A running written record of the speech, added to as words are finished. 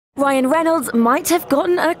Ryan Reynolds might have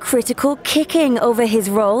gotten a critical kicking over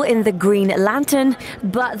his role in The Green Lantern,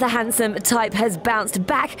 but the handsome type has bounced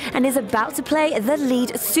back and is about to play the lead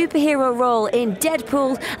superhero role in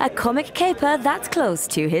Deadpool, a comic caper that's close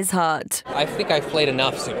to his heart. I think I've played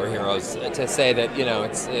enough superheroes to say that, you know,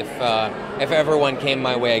 it's if ever one came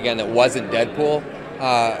my way again that wasn't Deadpool,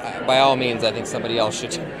 by all means, I think somebody else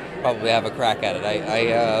should probably have a crack at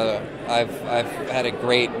it. I've had a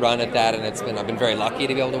great run at that, and I've been very lucky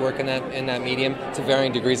to be able to work in that medium to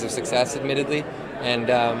varying degrees of success, admittedly. And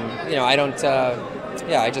you know,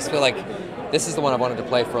 I just feel like this is the one I wanted to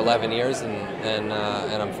play for 11 years, and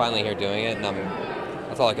I'm finally here doing it, and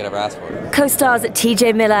that's all I could ever ask for. Co-stars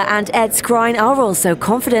TJ Miller and Ed Skrein are also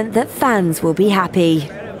confident that fans will be happy.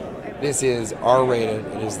 This is R-rated,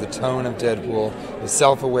 it is the tone of Deadpool, it's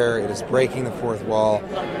self-aware, it is breaking the fourth wall.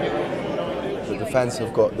 The fans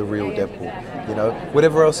have got the real Deadpool, you know.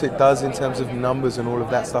 Whatever else it does in terms of numbers and all of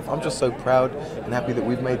that stuff, I'm just so proud and happy that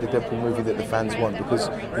we've made the Deadpool movie that the fans want, because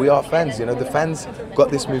we are fans, you know. The fans got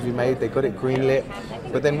this movie made, they got it greenlit,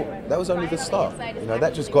 but then that was only the start, you know.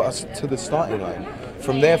 That just got us to the starting line.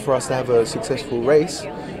 From there, for us to have a successful race,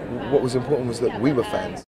 what was important was that we were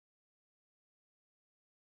fans.